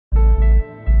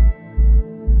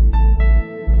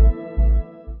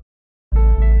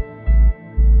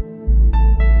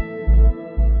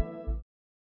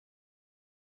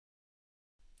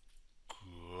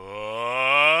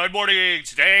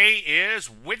watching. Today is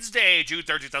Wednesday, June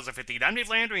 3rd, 2015. I'm Dave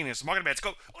Landry, and this is Market Bets.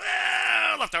 Go.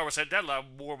 Well, left hour was said, dead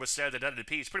war was said, the dead of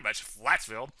peace. Pretty much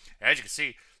Flatsville, as you can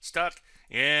see, stuck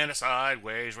in a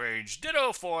sideways range.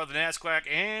 Ditto for the NASDAQ,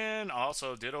 and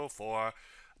also ditto for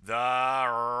the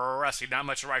Rusty. Not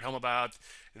much to write home about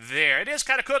there. It is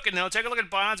kind of cooking, though. Take a look at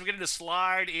bonds. We're getting to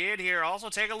slide in here. Also,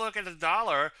 take a look at the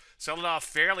dollar. Selling off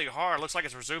fairly hard. Looks like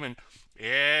it's resuming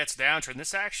its downtrend.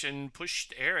 This action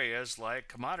pushed areas like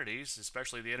commodities,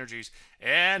 especially the energies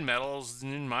and metals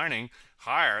and mining,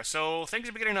 higher. So things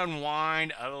are beginning to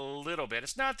unwind a little bit.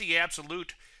 It's not the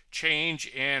absolute change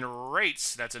in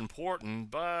rates that's important,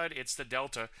 but it's the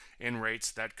delta in rates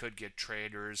that could get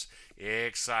traders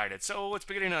excited. So it's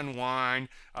beginning to unwind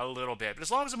a little bit. But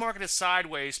as long as the market is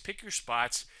sideways, pick your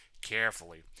spots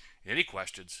carefully. Any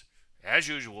questions? As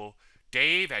usual,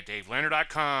 Dave at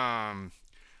DaveLandry.com.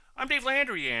 I'm Dave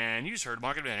Landry, and you just heard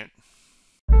Market Minute.